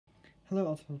Hello,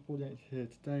 Ultimate48 here.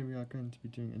 Today we are going to be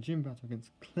doing a gym battle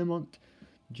against Clemont,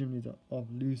 gym leader of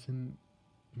Lucario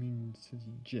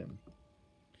City Gym.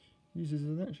 Uses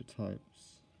electric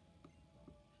types.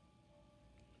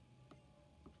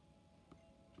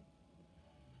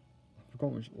 I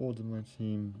forgot which order my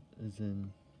team is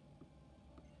in.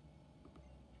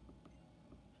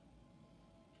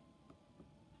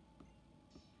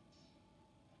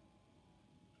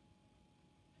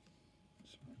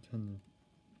 Just pretend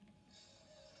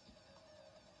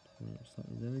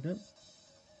there we go.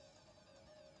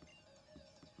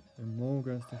 And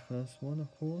Morga's the first one,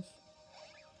 of course.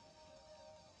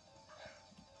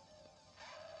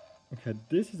 Okay,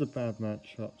 this is a bad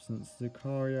matchup since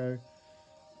Lucario,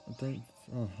 I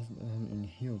haven't even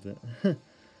healed it.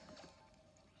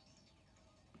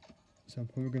 So I'm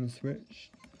probably going to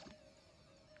switch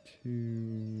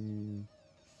to...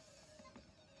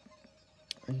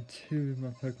 And two of my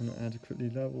Pokemon are adequately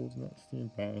leveled, and that's the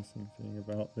embarrassing thing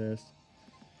about this.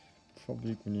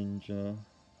 Probably Greninja.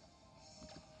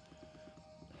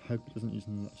 Hope it doesn't use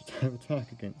an electric type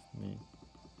attack against me.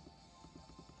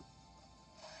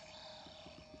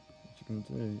 What's it going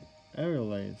to do?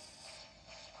 Heliolisk.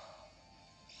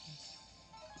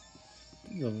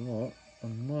 Do a lot. I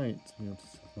might be able to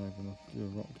survive enough to do a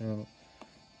rock down,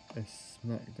 a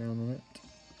smack down on it.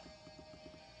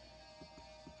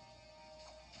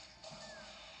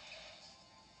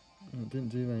 It didn't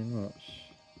do very much.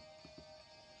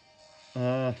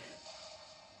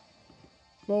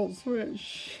 Volt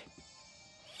switch!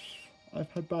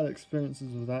 I've had bad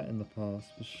experiences with that in the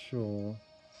past, for sure.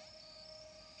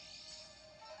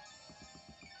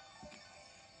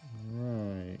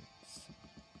 Right.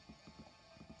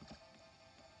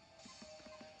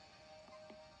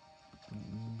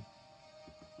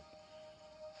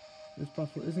 This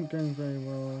battle isn't going very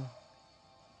well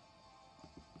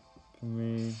for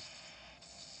me.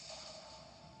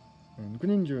 And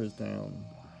Greninja is down.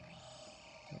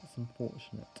 That's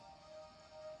unfortunate.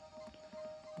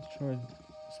 Let's try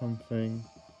something.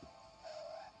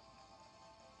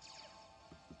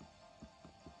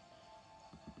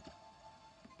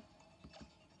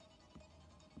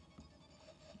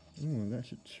 Ooh,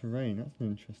 electric terrain. That's an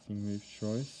interesting move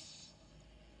choice.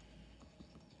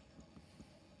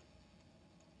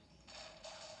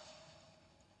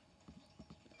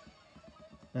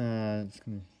 It's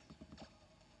gonna...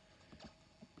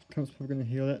 Clemont's probably gonna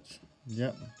heal it.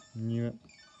 Yep, knew it.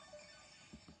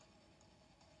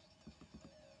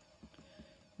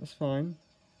 That's fine.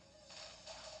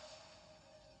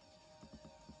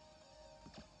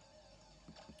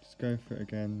 Just go for it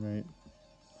again, mate.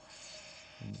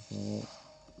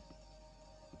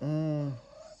 Ah,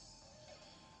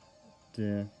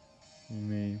 dear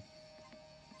me.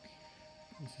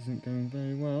 This isn't going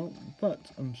very well, but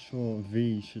I'm sure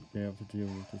V should be able to deal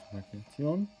with this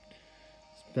Magneton,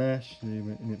 especially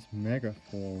in its Mega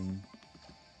form.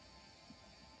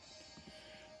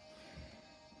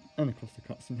 And of course the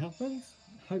cutscene happens.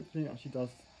 Hopefully it actually does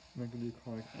make a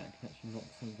Lucario act and actually knock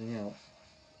something out.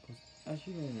 Because as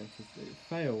you may notice, it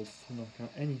failed to knock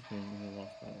out anything in the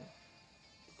last battle.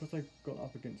 Because I got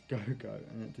up against Go-Go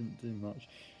and it didn't do much.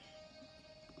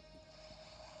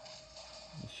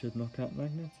 It should knock out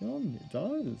Magneton. It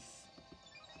does.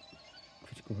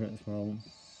 Critical hit as well.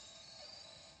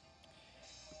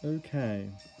 Okay.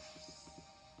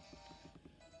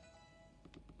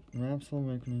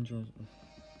 Absol Greninja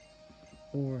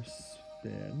or a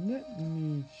Sphere. Let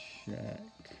me check.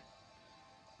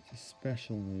 It's a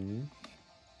special move.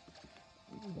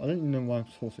 I don't even know why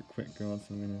I've taught it Quick Guard, so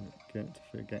I'm going to get it to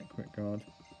forget Quick Guard.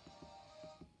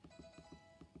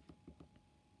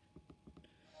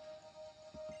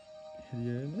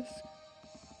 Heliolisk.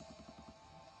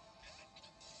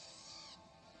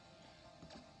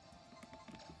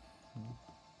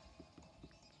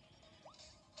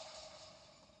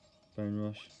 Bone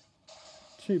Rush.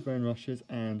 2 Bone Rushes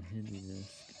and Heliolisk.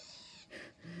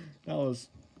 That was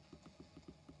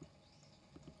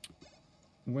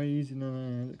way easier than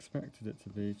I had expected it to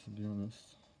be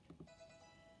honest.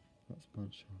 That's my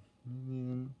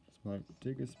Charmeleon. That's my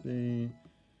Diggersby.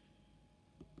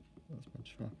 That's my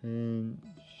Trapinch.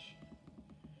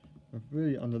 I've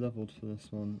really underleveled for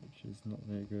this one, which is not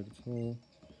very good at all.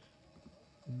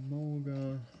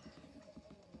 Morga.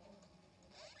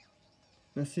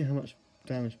 Let's see how much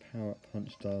damage Power Up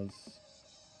Punch does.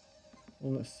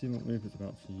 Or let's see what move it's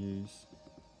about to use.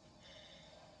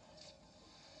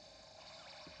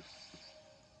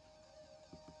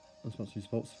 I was about to use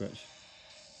Volt Switch.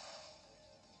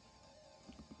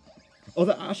 Oh,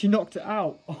 that actually knocked it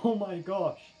out! Oh my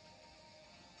gosh!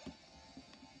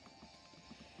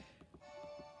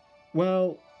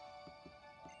 Well,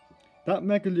 That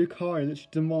Mega Lucario literally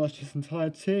demolished his entire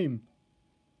team.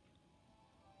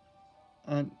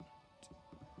 And,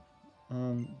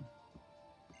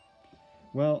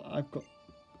 well, I've got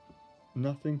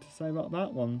nothing to say about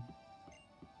that one.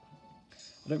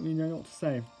 I don't really know what to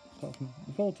say, apart from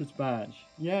the Voltage badge.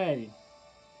 Yay!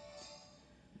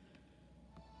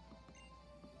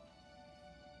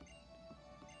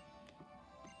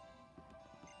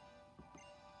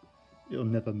 It'll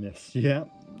never miss. Yeah,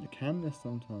 it can miss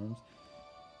sometimes.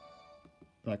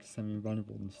 Like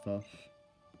semi-runnable and stuff.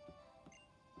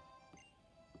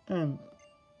 And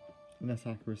less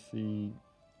accuracy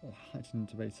or heightened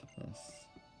evasiveness.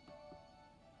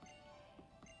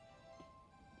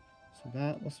 So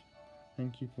that was...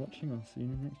 Thank you for watching. I'll see you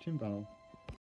in the next gym battle.